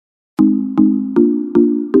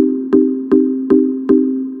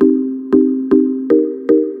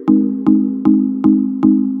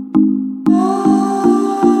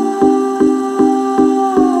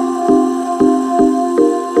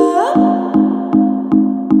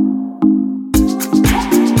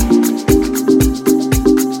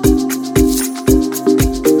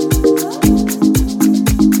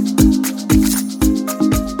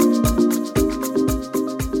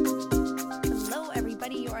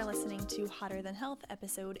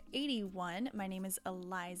Episode 81. My name is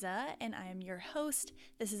Eliza and I am your host.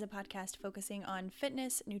 This is a podcast focusing on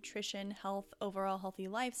fitness, nutrition, health, overall healthy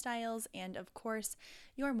lifestyles, and of course,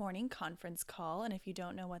 your morning conference call. And if you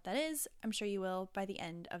don't know what that is, I'm sure you will by the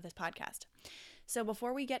end of this podcast. So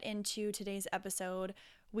before we get into today's episode,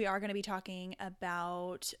 we are going to be talking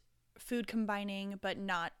about food combining, but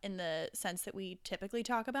not in the sense that we typically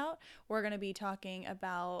talk about. We're going to be talking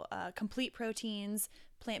about complete proteins,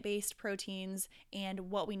 plant-based proteins,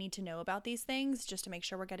 and what we need to know about these things just to make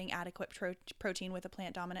sure we're getting adequate protein with a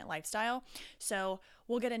plant-dominant lifestyle. So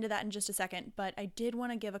we'll get into that in just a second, but I did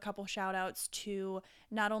want to give a couple shout outs to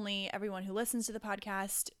not only everyone who listens to the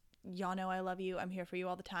podcast. Y'all know I love you. I'm here for you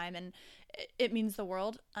all the time, and it means the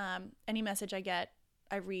world. Any message I get,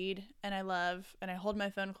 I read and I love, and I hold my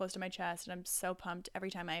phone close to my chest, and I'm so pumped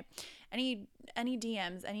every time any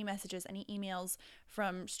DMs, any messages, any emails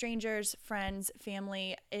from strangers, friends,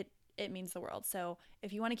 family, it means the world. So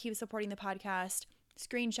if you want to keep supporting the podcast,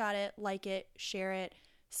 screenshot it, like it, share it,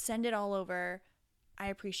 send it all over. I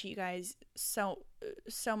appreciate you guys so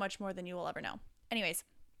much more than you will ever know. Anyways,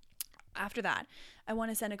 after that, I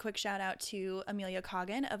want to send a quick shout out to Amelia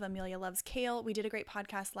Coggin of Amelia Loves Kale. We did a great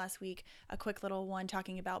podcast last week, a quick little one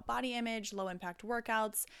talking about body image, low impact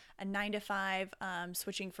workouts, a 9-to-5,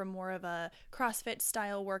 switching from more of a CrossFit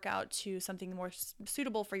style workout to something more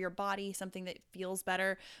suitable for your body, something that feels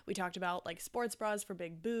better. We talked about like sports bras for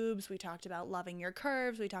big boobs. We talked about loving your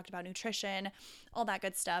curves. We talked about nutrition, all that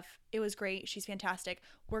good stuff. It was great. She's fantastic.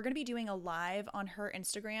 We're going to be doing a live on her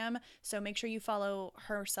Instagram, so make sure you follow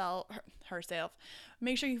herself.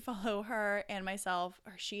 Make sure you follow her and myself.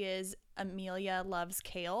 She is Amelia Loves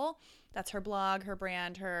Kale. That's her blog, her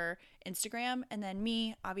brand, her Instagram. And then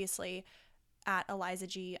me, obviously, at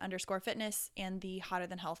ElizaG_fitness and the Hotter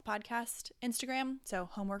Than Health podcast Instagram. So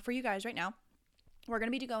homework for you guys right now. We're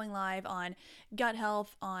going to be going live on gut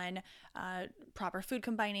health, on proper food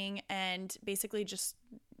combining, and basically just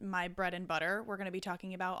my bread and butter we're going to be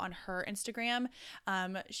talking about on her Instagram.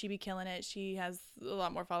 She be killing it. She has a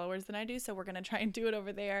lot more followers than I do, so we're going to try and do it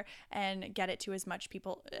over there and get it to as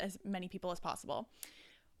many people as possible.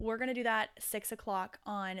 We're going to do that 6 o'clock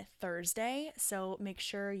on Thursday, so make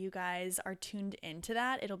sure you guys are tuned into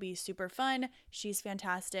that. It'll be super fun. She's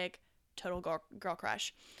fantastic. Total girl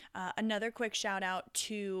crush. Another quick shout out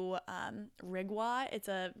to Rigwa. It's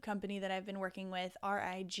a company that I've been working with,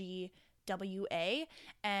 RIGWA,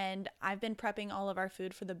 and I've been prepping all of our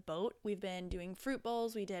food for the boat. We've been doing fruit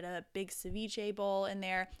bowls. We did a big ceviche bowl in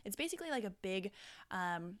there. It's basically like a big,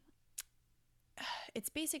 it's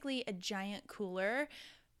basically a giant cooler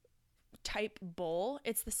type bowl.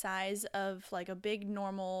 It's the size of like a big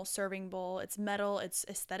normal serving bowl. It's metal. It's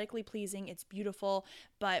aesthetically pleasing. It's beautiful,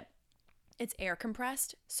 but it's air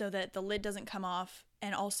compressed so that the lid doesn't come off,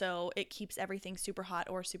 and also it keeps everything super hot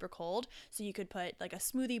or super cold. So you could put like a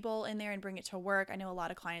smoothie bowl in there and bring it to work. I know a lot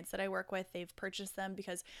of clients that I work with, they've purchased them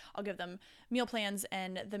because I'll give them meal plans,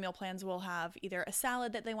 and the meal plans will have either a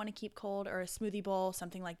salad that they want to keep cold or a smoothie bowl,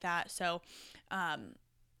 something like that. So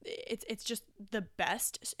it's just the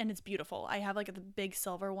best, and it's beautiful. I have like the big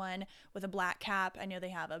silver one with a black cap. I know they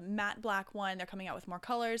have a matte black one. They're coming out with more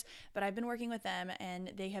colors, but I've been working with them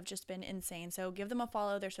and they have just been insane. So give them a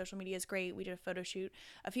follow. Their social media is great. We did a photo shoot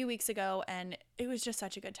a few weeks ago and it was just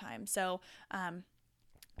such a good time. So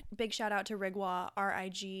big shout out to Rigwa,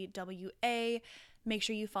 RIGWA. Make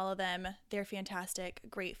sure you follow them. They're fantastic,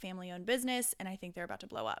 great family-owned business, and I think they're about to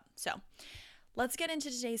blow up. So let's get into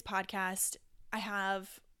today's podcast. I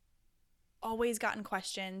have always gotten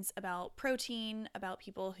questions about protein, about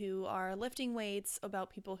people who are lifting weights, about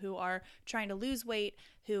people who are trying to lose weight,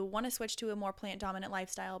 who want to switch to a more plant-dominant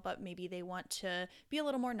lifestyle, but maybe they want to be a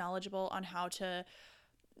little more knowledgeable on how to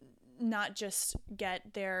not just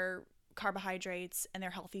get their carbohydrates and their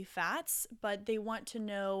healthy fats, but they want to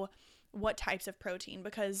know what types of protein,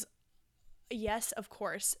 because yes, of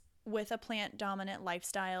course, with a plant-dominant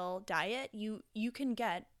lifestyle diet, you can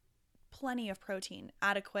get plenty of protein,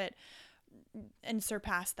 adequate, and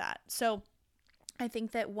surpass that. So I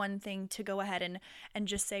think that one thing to go ahead and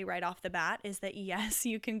just say right off the bat is that yes,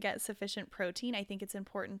 you can get sufficient protein. I think it's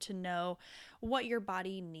important to know what your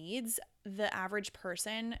body needs. The average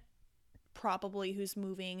person probably who's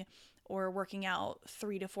moving or working out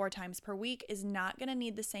 3 to 4 times per week is not going to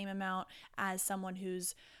need the same amount as someone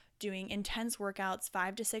who's doing intense workouts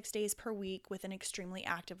 5 to 6 days per week with an extremely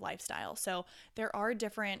active lifestyle. So there are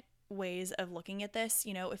different ways of looking at this.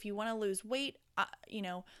 If you want to lose weight,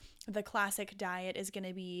 the classic diet is going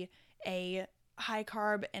to be a high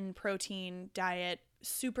carb and protein diet,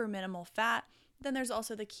 super minimal fat. Then there's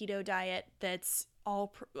also the keto diet that's a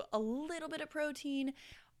little bit of protein,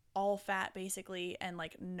 all fat basically, and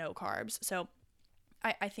like no carbs. So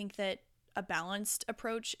I think that a balanced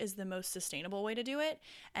approach is the most sustainable way to do it,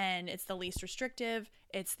 and it's the least restrictive,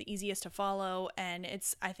 it's the easiest to follow, and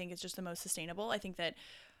I think it's just the most sustainable. I think that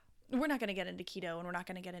we're not going to get into keto and we're not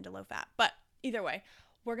going to get into low fat, but either way,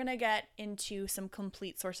 we're going to get into some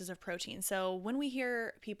complete sources of protein. So when we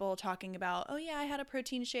hear people talking about, oh yeah, I had a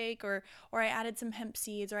protein shake, or I added some hemp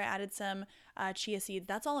seeds, or I added some chia seeds,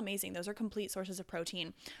 that's all amazing. Those are complete sources of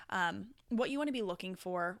protein. What you want to be looking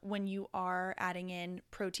for when you are adding in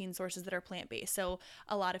protein sources that are plant-based. So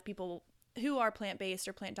a lot of people who are plant-based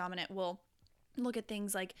or plant dominant will look at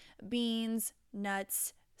things like beans,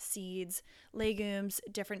 nuts, seeds, legumes,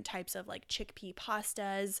 different types of like chickpea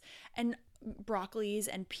pastas, and broccolis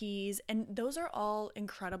and peas, and those are all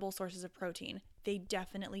incredible sources of protein. They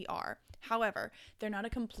definitely are. However, they're not a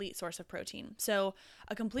complete source of protein. So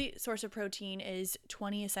a complete source of protein is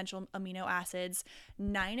 20 essential amino acids.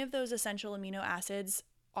 9 of those essential amino acids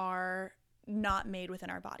are not made within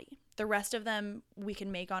our body. The rest of them we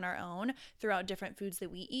can make on our own throughout different foods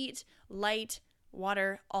that we eat, light,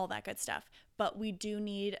 water, all that good stuff. But we do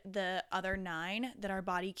need the other 9 that our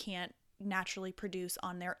body can't naturally produce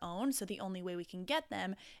on their own. So the only way we can get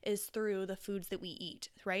them is through the foods that we eat,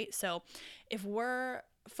 right? So if we're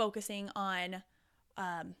focusing on,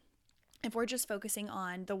 if we're just focusing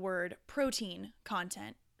on the word protein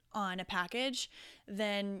content on a package,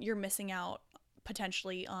 then you're missing out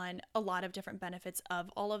potentially on a lot of different benefits of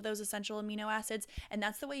all of those essential amino acids. And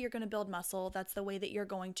that's the way you're going to build muscle. That's the way that you're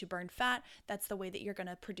going to burn fat. That's the way that you're going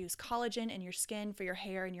to produce collagen in your skin, for your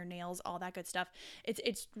hair and your nails, all that good stuff.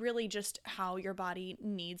 It's really just how your body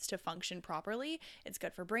needs to function properly. It's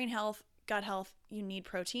good for brain health, gut health. You need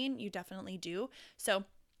protein. You definitely do. So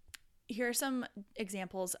here are some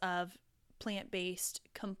examples of plant-based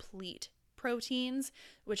complete proteins,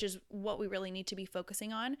 which is what we really need to be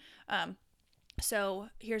focusing on. So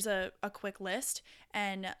here's a quick list,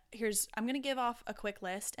 and I'm going to give off a quick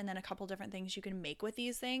list and then a couple different things you can make with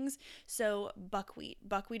these things. So buckwheat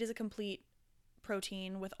is a complete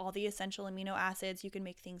protein with all the essential amino acids. You can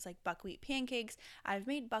make things like buckwheat pancakes. I've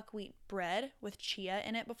made buckwheat bread with chia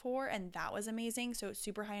in it before, and that was amazing. So it's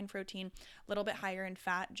super high in protein, a little bit higher in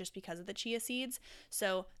fat just because of the chia seeds.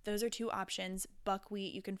 So those are 2 options.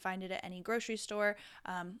 Buckwheat, you can find it at any grocery store.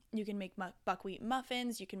 You can make buckwheat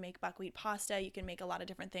muffins. You can make buckwheat pasta. You can make a lot of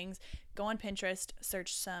different things. Go on Pinterest,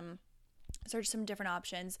 search some different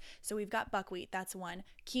options. So we've got buckwheat, that's one.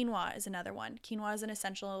 Quinoa is another one. Quinoa is an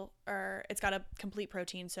essential, or it's got a complete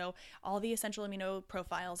protein, so all the essential amino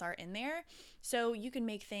profiles are in there. So you can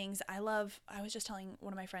make things, I was just telling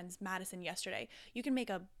one of my friends, Madison, yesterday, you can make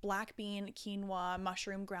a black bean, quinoa,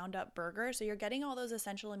 mushroom ground up burger. So you're getting all those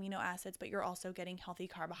essential amino acids, but you're also getting healthy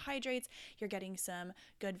carbohydrates. You're getting some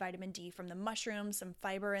good vitamin D from the mushrooms, some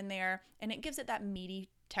fiber in there, and it gives it that meaty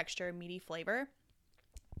texture, meaty flavor.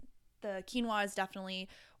 The quinoa is definitely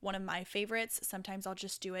one of my favorites. Sometimes I'll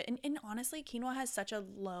just do it. And honestly, quinoa has such a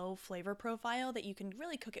low flavor profile that you can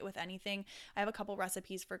really cook it with anything. I have a couple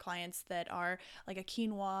recipes for clients that are like a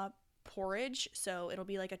quinoa porridge. So it'll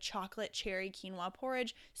be like a chocolate cherry quinoa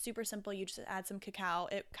porridge. Super simple. You just add some cacao.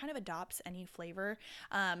 It kind of adopts any flavor.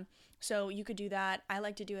 So you could do that. I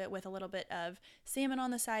like to do it with a little bit of salmon on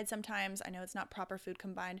the side sometimes. I know it's not proper food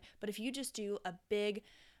combined, but if you just do a big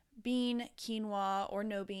bean, quinoa, or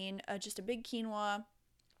no bean, just a big quinoa,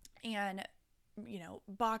 and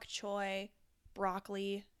bok choy,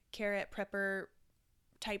 broccoli, carrot, pepper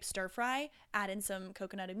type stir fry, add in some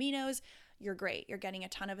coconut aminos, you're great. You're getting a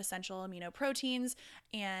ton of essential amino proteins,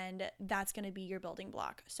 and that's going to be your building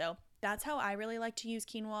block. So that's how I really like to use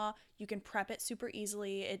quinoa. You can prep it super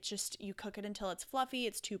easily. You cook it until it's fluffy.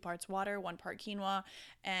 It's 2 parts water, 1 part quinoa,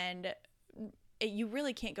 and you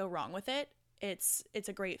really can't go wrong with it. It's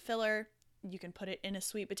a great filler. You can put it in a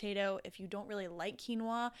sweet potato. If you don't really like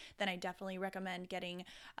quinoa, then I definitely recommend getting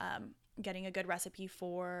a good recipe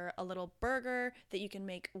for a little burger that you can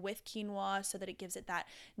make with quinoa so that it gives it that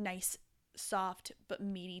nice, soft, but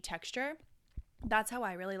meaty texture. That's how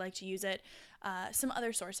I really like to use it. Some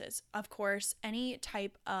other sources, of course, any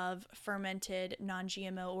type of fermented,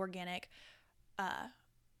 non-GMO, organic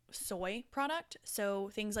soy product.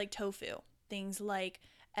 So things like tofu, things like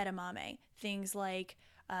edamame, things like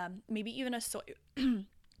maybe even a soy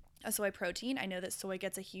a soy protein. I know that soy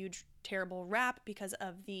gets a huge terrible rap because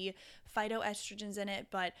of the phytoestrogens in it,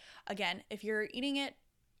 but again, if you're eating it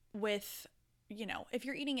with, if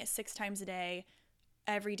you're eating it 6 times a day,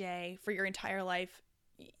 every day for your entire life,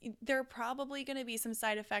 there are probably going to be some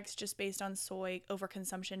side effects just based on soy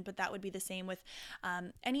overconsumption, but that would be the same with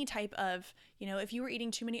any type of, if you were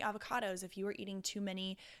eating too many avocados, if you were eating too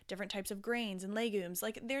many different types of grains and legumes,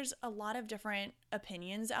 like there's a lot of different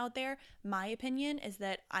opinions out there. My opinion is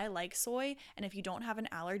that I like soy, and if you don't have an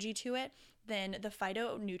allergy to it, then the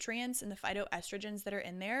phytonutrients and the phytoestrogens that are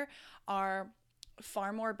in there are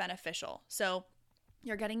far more beneficial. So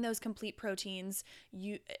you're getting those complete proteins.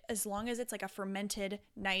 As long as it's like a fermented,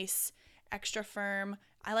 nice, extra firm.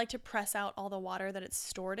 I like to press out all the water that it's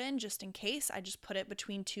stored in just in case. I just put it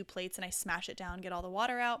between 2 plates and I smash it down, get all the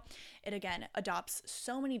water out. It again adopts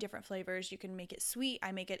so many different flavors. You can make it sweet.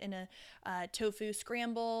 I make it in a tofu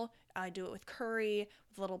scramble. I do it with curry,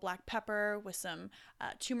 with a little black pepper, with some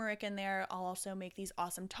turmeric in there. I'll also make these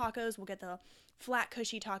awesome tacos. We'll get the flat,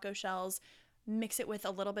 cushy taco shells, mix it with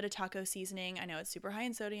a little bit of taco seasoning. I know it's super high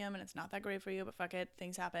in sodium and it's not that great for you, but fuck it,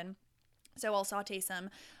 things happen. So I'll saute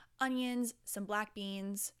some onions, some black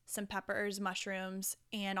beans, some peppers, mushrooms,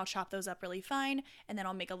 and I'll chop those up really fine. And then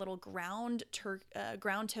I'll make a little ground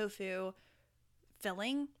tofu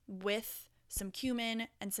filling with some cumin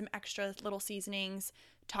and some extra little seasonings,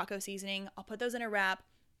 taco seasoning. I'll put those in a wrap,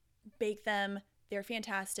 bake them. They're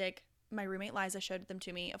fantastic. My roommate Liza showed them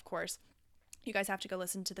to me, of course. You guys have to go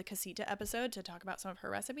listen to the Casita episode to talk about some of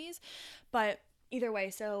her recipes. But either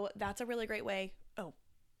way, so that's a really great way. Oh,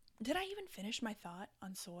 did I even finish my thought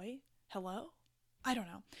on soy? Hello? I don't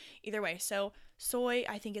know. Either way, so soy,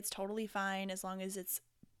 I think it's totally fine as long as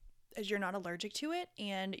you're not allergic to it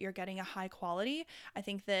and you're getting a high quality. I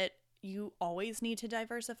think that you always need to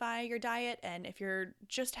diversify your diet, and if you're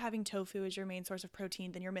just having tofu as your main source of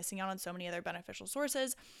protein, then you're missing out on so many other beneficial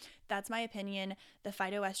sources. That's my opinion. The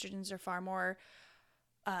phytoestrogens are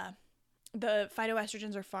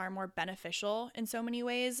far more beneficial in so many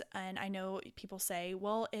ways. And I know people say,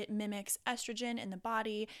 well, it mimics estrogen in the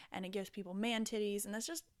body and it gives people man titties, and that's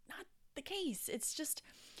just not the case. It's just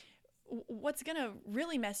what's gonna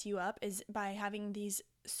really mess you up is by having these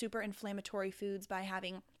super inflammatory foods, by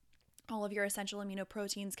having all of your essential amino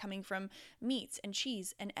proteins coming from meats and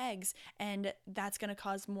cheese and eggs, and that's going to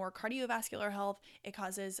cause more cardiovascular health. It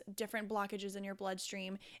causes different blockages in your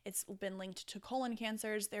bloodstream. It's been linked to colon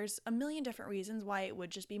cancers. There's a million different reasons why it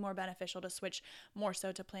would just be more beneficial to switch more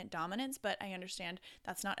so to plant dominance, but I understand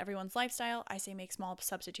that's not everyone's lifestyle. I say make small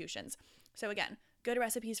substitutions. So again, good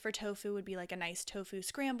recipes for tofu would be like a nice tofu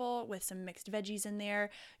scramble with some mixed veggies in there.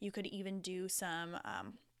 You could even do some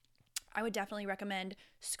I would definitely recommend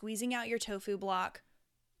squeezing out your tofu block,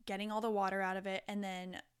 getting all the water out of it, and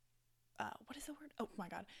then, what is the word? Oh my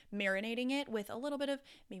God. Marinating it with a little bit of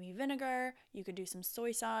maybe vinegar. You could do some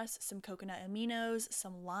soy sauce, some coconut aminos,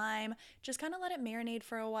 some lime. Just kind of let it marinate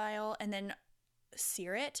for a while and then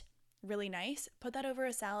sear it really nice. Put that over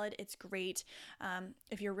a salad. It's great.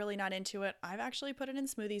 If you're really not into it, I've actually put it in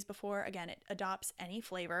smoothies before. Again, it adopts any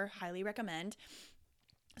flavor. Highly recommend.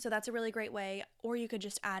 So that's a really great way. Or you could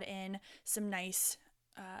just add in some nice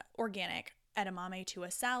organic edamame to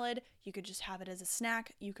a salad. You could just have it as a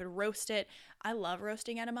snack. You could roast it. I love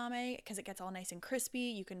roasting edamame because it gets all nice and crispy.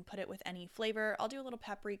 You can put it with any flavor. I'll do a little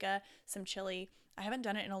paprika, some chili. I haven't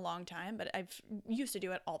done it in a long time, but I've used to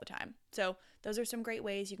do it all the time. So those are some great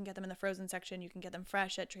ways. You can get them in the frozen section. You can get them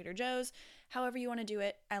fresh at Trader Joe's. However you want to do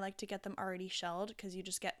it. I like to get them already shelled because you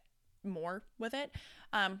just get more with it.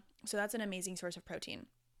 So that's an amazing source of protein.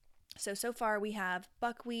 So far we have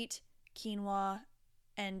buckwheat, quinoa,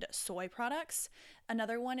 and soy products.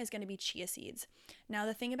 Another one is going to be chia seeds. Now,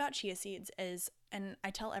 the thing about chia seeds is, and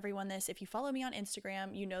I tell everyone this, if you follow me on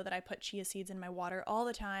Instagram, you know that I put chia seeds in my water all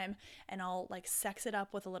the time, and I'll like sex it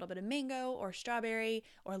up with a little bit of mango or strawberry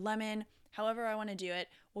or lemon, however I want to do it.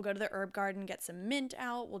 We'll go to the herb garden, get some mint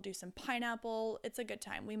out, we'll do some pineapple. It's a good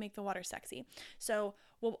time. We make the water sexy. So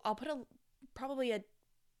I'll put probably a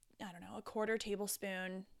quarter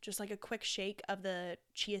tablespoon, just like a quick shake of the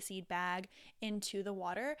chia seed bag into the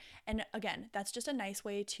water. And again, that's just a nice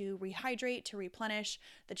way to rehydrate, to replenish.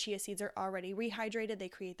 The chia seeds are already rehydrated. They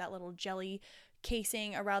create that little jelly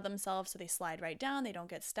casing around themselves so they slide right down. They don't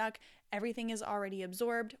get stuck. Everything is already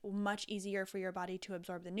absorbed, much easier for your body to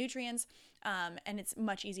absorb the nutrients, and it's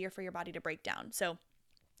much easier for your body to break down. So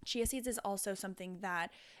chia seeds is also something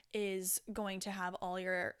that is going to have all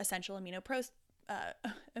your essential amino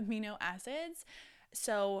acids.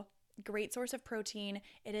 So great source of protein.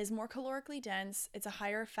 It is more calorically dense. It's a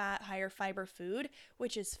higher fat, higher fiber food,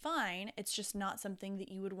 which is fine. It's just not something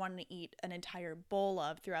that you would want to eat an entire bowl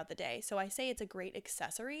of throughout the day. So I say it's a great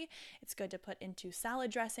accessory. It's good to put into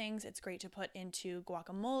salad dressings. It's great to put into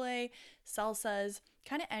guacamole, salsas,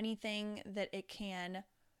 kind of anything that it can.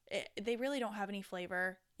 They really don't have any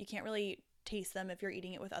flavor. You can't really taste them if you're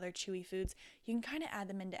eating it with other chewy foods. You can kind of add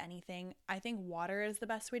them into anything. I think water is the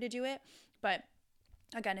best way to do it, but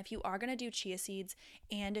again, if you are going to do chia seeds,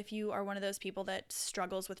 and if you are one of those people that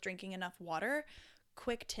struggles with drinking enough water,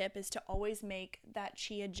 quick tip is to always make that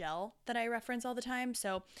chia gel that I reference all the time.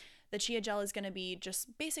 So the chia gel is going to be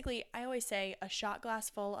just basically, I always say, a shot glass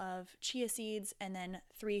full of chia seeds and then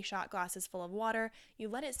 3 shot glasses full of water. You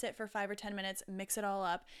let it sit for 5 or 10 minutes, mix it all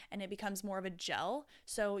up, and it becomes more of a gel.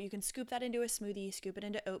 So you can scoop that into a smoothie, scoop it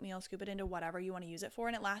into oatmeal, scoop it into whatever you want to use it for,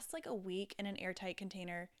 and it lasts like a week in an airtight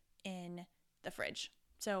container in the fridge.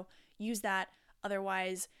 So use that.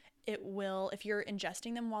 Otherwise, it will, if you're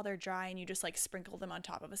ingesting them while they're dry and you just like sprinkle them on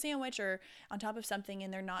top of a sandwich or on top of something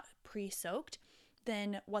and they're not pre-soaked,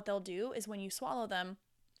 then what they'll do is when you swallow them,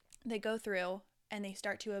 they go through and they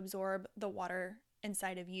start to absorb the water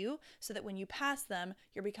inside of you so that when you pass them,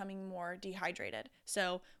 you're becoming more dehydrated.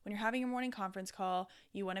 So when you're having your morning conference call,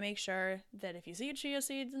 you want to make sure that if you see chia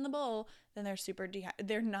seeds in the bowl, then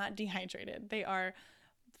they're not dehydrated. They are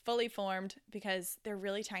fully formed because they're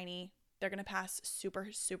really tiny. They're going to pass super,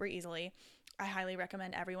 super easily. I highly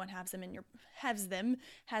recommend everyone has them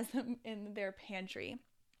in their pantry.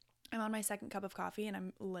 I'm on my second cup of coffee and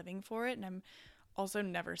I'm living for it. And I'm also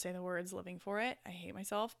never say the words living for it. I hate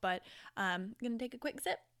myself, but I'm going to take a quick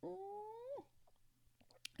sip.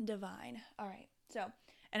 Divine. All right. So,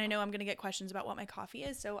 and I know I'm going to get questions about what my coffee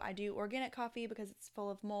is. So I do organic coffee because it's full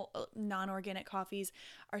of mold. Non-organic coffees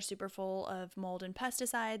are super full of mold and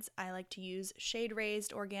pesticides. I like to use Shade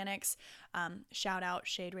Raised Organics. Shout out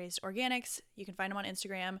Shade Raised Organics. You can find them on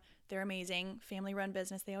Instagram. They're amazing. Family run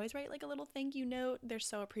business. They always write like a little thank you note. They're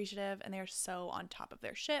so appreciative and they're so on top of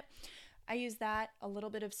their shit. I use that, a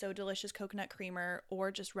little bit of So Delicious coconut creamer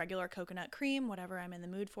or just regular coconut cream, whatever I'm in the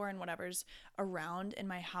mood for and whatever's around in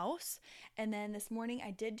my house. And then this morning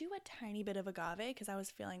I did do a tiny bit of agave because I was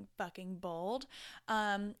feeling fucking bold.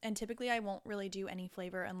 And typically I won't really do any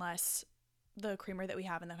flavor unless the creamer that we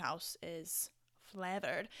have in the house is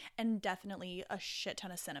flavored, and definitely a shit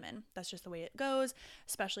ton of cinnamon. That's just the way it goes,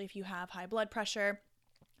 especially if you have high blood pressure.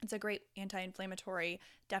 It's a great anti-inflammatory,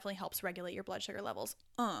 definitely helps regulate your blood sugar levels.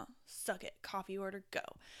 Suck it, coffee order, go.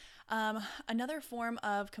 Another form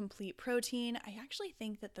of complete protein, I actually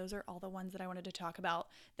think that those are all the ones that I wanted to talk about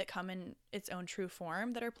that come in its own true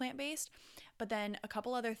form that are plant-based. But then a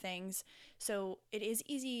couple other things. So it is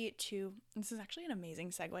easy to, this is actually an amazing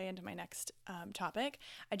segue into my next topic.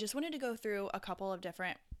 I just wanted to go through a couple of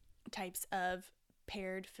different types of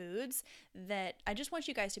paired foods that I just want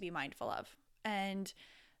you guys to be mindful of. And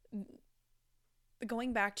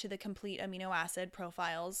going back to the complete amino acid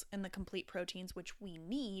profiles and the complete proteins, which we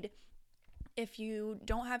need, if you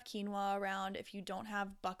don't have quinoa around, if you don't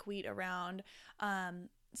have buckwheat around,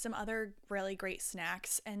 some other really great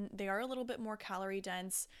snacks, and they are a little bit more calorie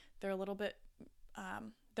dense. They're a little bit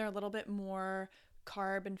more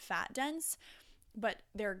carb and fat dense, but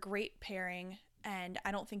they're a great pairing. And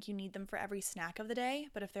I don't think you need them for every snack of the day,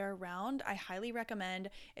 but if they're around, I highly recommend.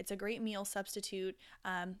 It's a great meal substitute,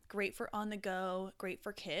 great for on the go, great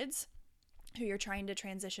for kids who you're trying to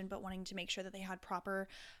transition but wanting to make sure that they had proper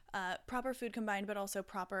food combined, but also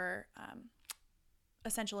proper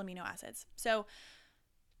essential amino acids. So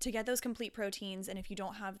to get those complete proteins, and if you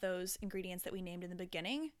don't have those ingredients that we named in the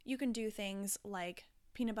beginning, you can do things like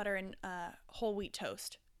peanut butter and whole wheat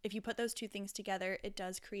toast. If you put those two things together, it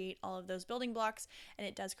does create all of those building blocks, and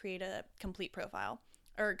it does create a complete profile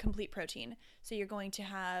or complete protein. So you're going to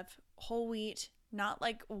have whole wheat, not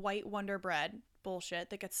like white Wonder Bread bullshit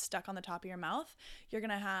that gets stuck on the top of your mouth. You're going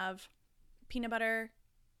to have peanut butter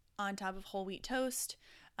on top of whole wheat toast,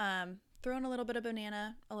 throw in a little bit of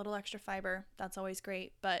banana, a little extra fiber. That's always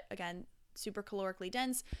great. But again, super calorically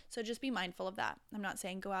dense. So just be mindful of that. I'm not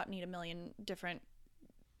saying go out and eat a million different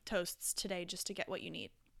toasts today just to get what you need.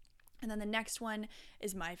 And then the next one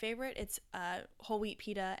is my favorite. It's whole wheat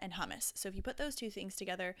pita and hummus. So if you put those two things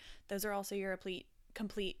together, those are also your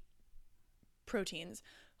complete proteins.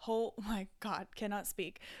 Oh my God, cannot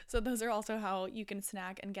speak. So those are also how you can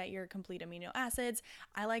snack and get your complete amino acids.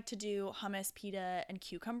 I like to do hummus, pita, and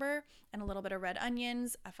cucumber and a little bit of red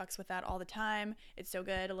onions. I fucks with that all the time. It's so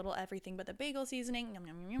good. A little everything but the bagel seasoning. Yum,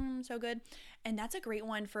 yum, yum, so good. And that's a great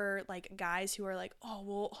one for like guys who are like, oh,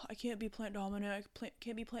 well, I can't be plant dominant.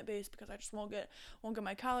 Can't be plant based because I just won't get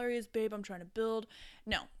my calories. Babe, I'm trying to build.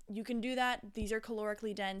 No, you can do that. These are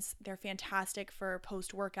calorically dense. They're fantastic for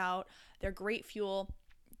post workout. They're great fuel.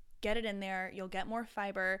 Get it in there. You'll get more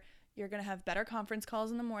fiber. You're going to have better conference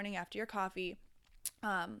calls in the morning after your coffee.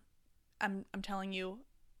 I'm telling you,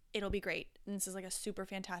 it'll be great. And this is like a super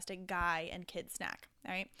fantastic guy and kid snack.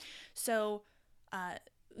 All right. So,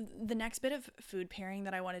 the next bit of food pairing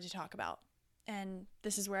that I wanted to talk about, and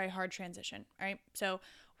this is where I hard transition. All right. So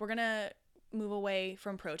we're going to move away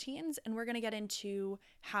from proteins and we're going to get into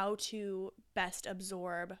how to best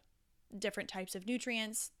absorb different types of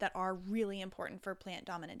nutrients that are really important for plant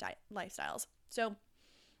dominant lifestyles. So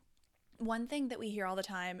one thing that we hear all the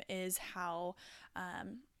time is how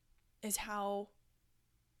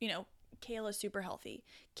kale is super healthy.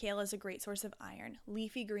 Kale is a great source of iron.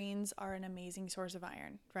 Leafy greens are an amazing source of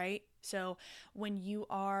iron, right? So when you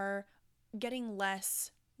are getting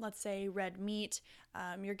less, let's say, red meat,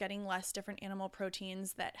 you're getting less different animal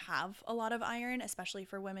proteins that have a lot of iron, especially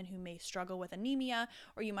for women who may struggle with anemia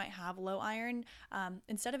or you might have low iron.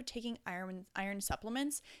 Instead of taking iron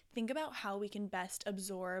supplements, think about how we can best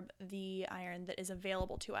absorb the iron that is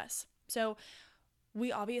available to us. So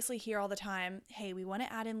we obviously hear all the time, hey, we want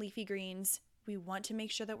to add in leafy greens. We want to make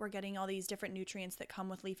sure that we're getting all these different nutrients that come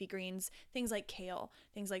with leafy greens, things like kale,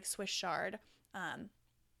 things like Swiss chard,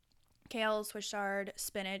 kale, Swiss chard,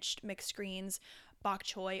 spinach, mixed greens, bok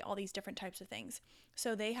choy, all these different types of things.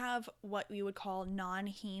 So they have what we would call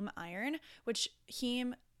non-heme iron, which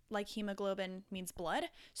heme, like hemoglobin, means blood.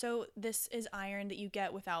 So this is iron that you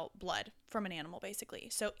get without blood from an animal, basically.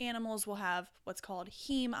 So animals will have what's called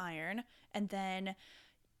heme iron, and then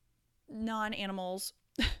non-animals,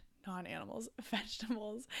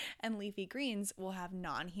 vegetables, and leafy greens will have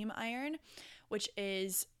non-heme iron, which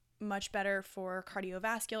is much better for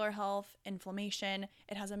cardiovascular health, inflammation.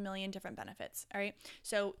 It has a million different benefits. All right.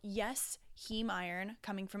 So yes, heme iron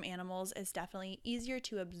coming from animals is definitely easier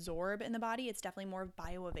to absorb in the body. It's definitely more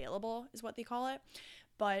bioavailable is what they call it.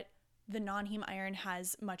 But the non-heme iron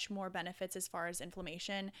has much more benefits as far as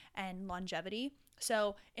inflammation and longevity.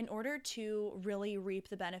 So in order to really reap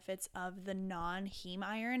the benefits of the non-heme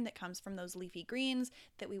iron that comes from those leafy greens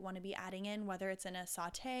that we want to be adding in, whether it's in a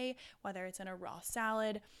saute, whether it's in a raw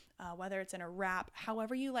salad, whether it's in a wrap,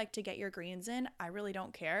 however you like to get your greens in, I really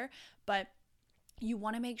don't care. But you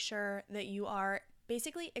want to make sure that you are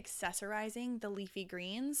basically accessorizing the leafy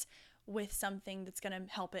greens with something that's going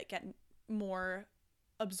to help it get more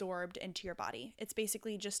absorbed into your body. It's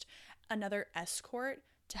basically just another escort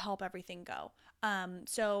to help everything go.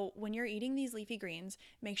 So when you're eating these leafy greens,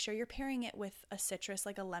 make sure you're pairing it with a citrus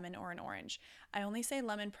like a lemon or an orange. I only say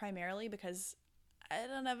lemon primarily because I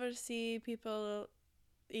don't ever see people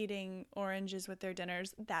eating oranges with their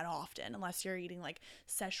dinners that often, unless you're eating like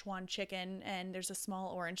Szechuan chicken and there's a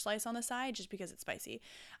small orange slice on the side just because it's spicy.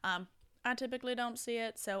 I typically don't see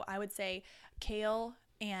it, so I would say kale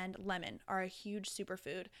and lemon are a huge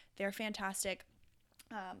superfood. They're fantastic.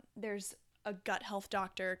 There's a gut health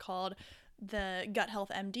doctor called the Gut Health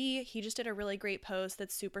MD. He just did a really great post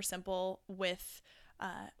that's super simple with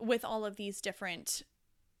all of these different,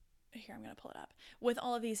 here I'm going to pull it up, with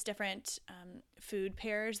all of these different food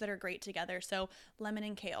pairs that are great together. So lemon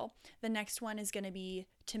and kale. The next one is going to be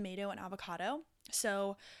tomato and avocado.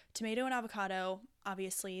 So tomato and avocado,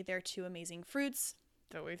 obviously they're two amazing fruits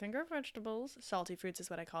that we think are vegetables. Salty fruits is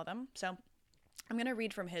what I call them. So I'm going to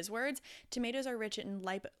read from his words. Tomatoes are rich in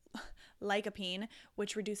lycopene,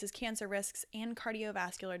 which reduces cancer risks and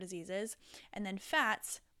cardiovascular diseases. And then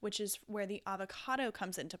fats, which is where the avocado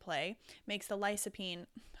comes into play, makes the lycopene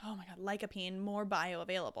more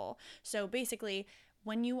bioavailable. So basically,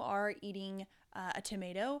 when you are eating a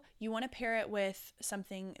tomato, you want to pair it with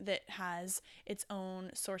something that has its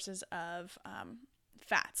own sources of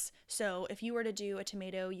fats. So if you were to do a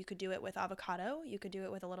tomato, you could do it with avocado, you could do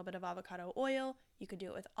it with a little bit of avocado oil, you could do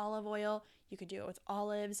it with olive oil, you could do it with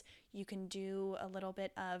olives, you can do a little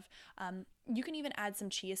bit of, you can even add some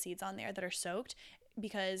chia seeds on there that are soaked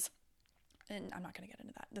because, and I'm not going to get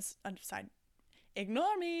into that, this aside,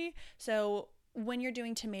 ignore me. So when you're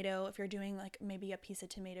doing tomato, if you're doing like maybe a piece of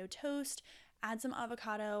tomato toast, add some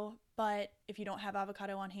avocado, but if you don't have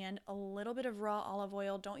avocado on hand, a little bit of raw olive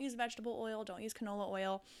oil. Don't use vegetable oil, don't use canola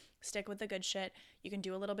oil. Stick with the good shit. You can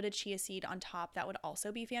do a little bit of chia seed on top. That would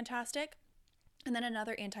also be fantastic. And then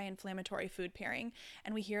another anti-inflammatory food pairing.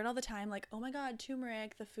 And we hear it all the time, like, oh my God,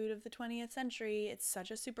 turmeric, the food of the 20th century. It's such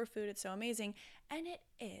a superfood. It's so amazing. And it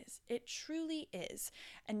is. It truly is.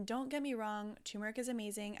 And don't get me wrong, turmeric is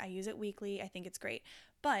amazing. I use it weekly. I think it's great.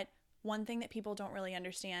 But one thing that people don't really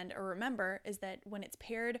understand or remember is that when it's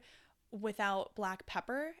paired without black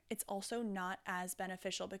pepper, it's also not as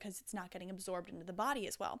beneficial because it's not getting absorbed into the body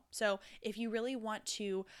as well. So if you really want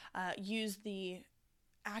to use the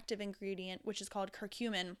active ingredient, which is called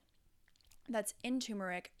curcumin, that's in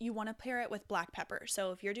turmeric, you want to pair it with black pepper.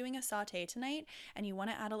 So if you're doing a saute tonight and you want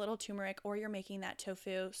to add a little turmeric, or you're making that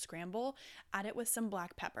tofu scramble, add it with some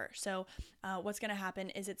black pepper. So what's going to happen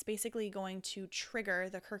is it's basically going to trigger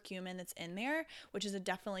the curcumin that's in there, which is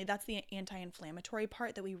that's the anti-inflammatory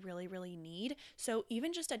part that we really, really need. So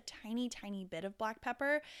even just a tiny, tiny bit of black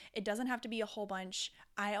pepper, it doesn't have to be a whole bunch.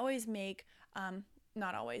 I always make,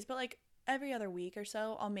 not always, but like every other week or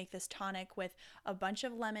so, I'll make this tonic with a bunch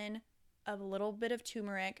of lemon, a little bit of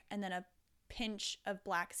turmeric, and then a pinch of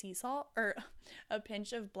black sea salt, or a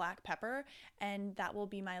pinch of black pepper. And that will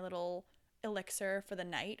be my little elixir for the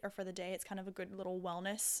night or for the day. It's kind of a good little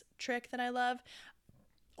wellness trick that I love.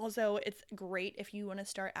 Also, it's great if you want to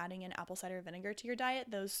start adding in apple cider vinegar to your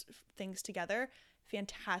diet. Those things together,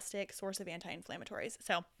 fantastic source of anti-inflammatories.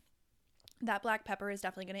 So that black pepper is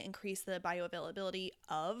definitely going to increase the bioavailability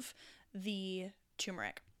of the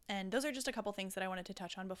turmeric. And those are just a couple things that I wanted to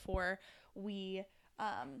touch on before we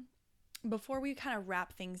kind of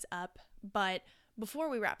wrap things up. But before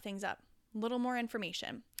we wrap things up, a little more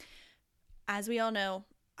information. As we all know,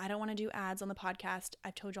 I don't want to do ads on the podcast.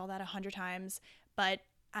 I've told you all that 100 times. But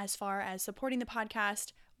as far as supporting the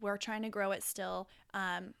podcast, we're trying to grow it still.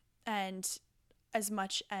 And as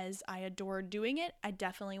much as I adore doing it, I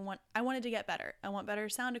wanted to get better. I want better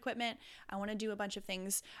sound equipment. I want to do a bunch of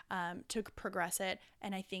things to progress it.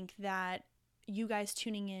 And I think that you guys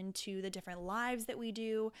tuning in to the different lives that we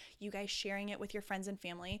do, you guys sharing it with your friends and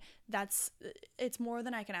family, it's more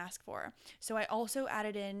than I can ask for. So I also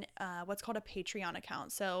added in what's called a Patreon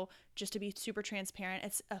account. So just to be super transparent,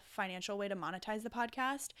 it's a financial way to monetize the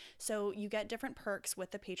podcast. So you get different perks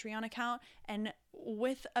with the Patreon account, and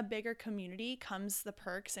with a bigger community comes the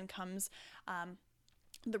perks and comes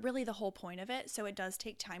really the whole point of it. So it does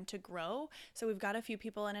take time to grow. So we've got a few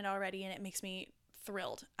people in it already, and it makes me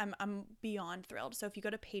thrilled. I'm beyond thrilled. So if you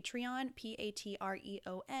go to Patreon,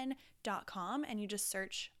 patreon.com, and you just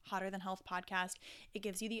search Hotter Than Health Podcast, it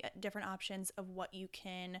gives you the different options of what you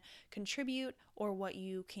can contribute or what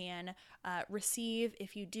you can receive.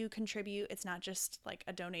 If you do contribute, it's not just like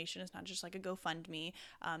a donation. It's not just like a GoFundMe.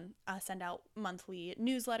 I send out monthly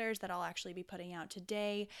newsletters that I'll actually be putting out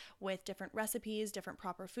today with different recipes, different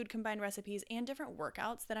proper food combined recipes, and different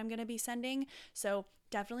workouts that I'm going to be sending. So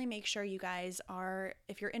definitely make sure you guys are,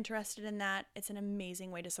 if you're interested in that, it's an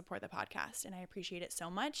amazing way to support the podcast, and I appreciate it so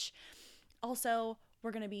much. Also,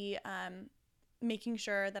 we're going to be making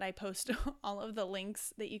sure that I post all of the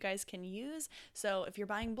links that you guys can use. So if you're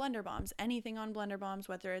buying Blender Bombs, anything on Blender Bombs,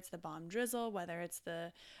 whether it's the Bomb Drizzle, whether it's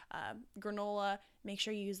the granola, make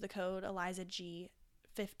sure you use the code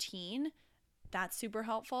ElizaG15. That's super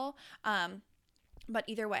helpful. But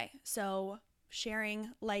either way, so sharing,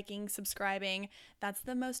 liking, subscribing, that's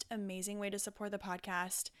the most amazing way to support the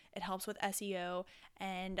podcast. It helps with SEO,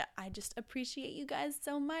 and I just appreciate you guys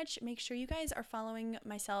so much. Make sure you guys are following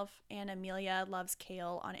myself and Amelia Loves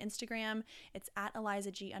Kale on Instagram. It's at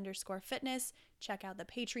ElizaG_fitness. Check out the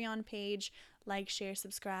Patreon page. Like, share,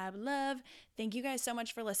 subscribe, love. Thank you guys so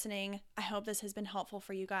much for listening. I hope this has been helpful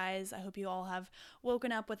for you guys. I hope you all have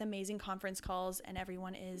woken up with amazing conference calls and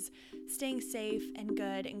everyone is staying safe and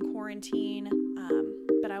good in quarantine.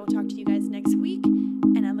 But I will talk to you guys next week,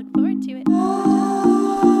 and I look forward to it.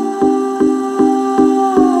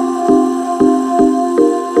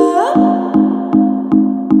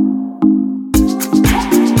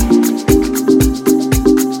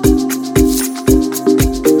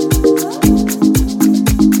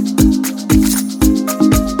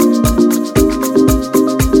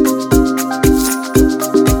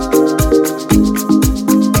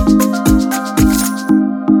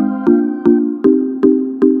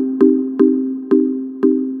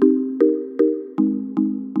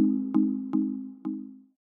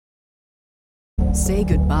 Say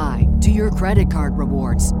goodbye to your credit card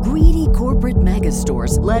rewards. Greedy corporate mega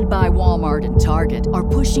stores, led by Walmart and Target, are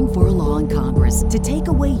pushing for a law in Congress to take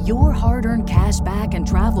away your hard-earned cash back and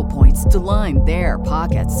travel points to line their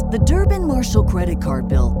pockets. The Durbin-Marshall credit card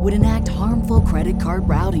bill would enact harmful credit card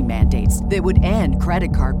routing mandates that would end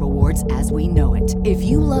credit card rewards as we know it. If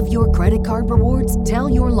you love your credit card rewards, tell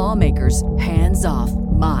your lawmakers, hands off.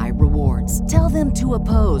 My Rewards. Tell them to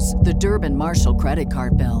oppose the Durbin Marshall credit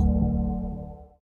card bill.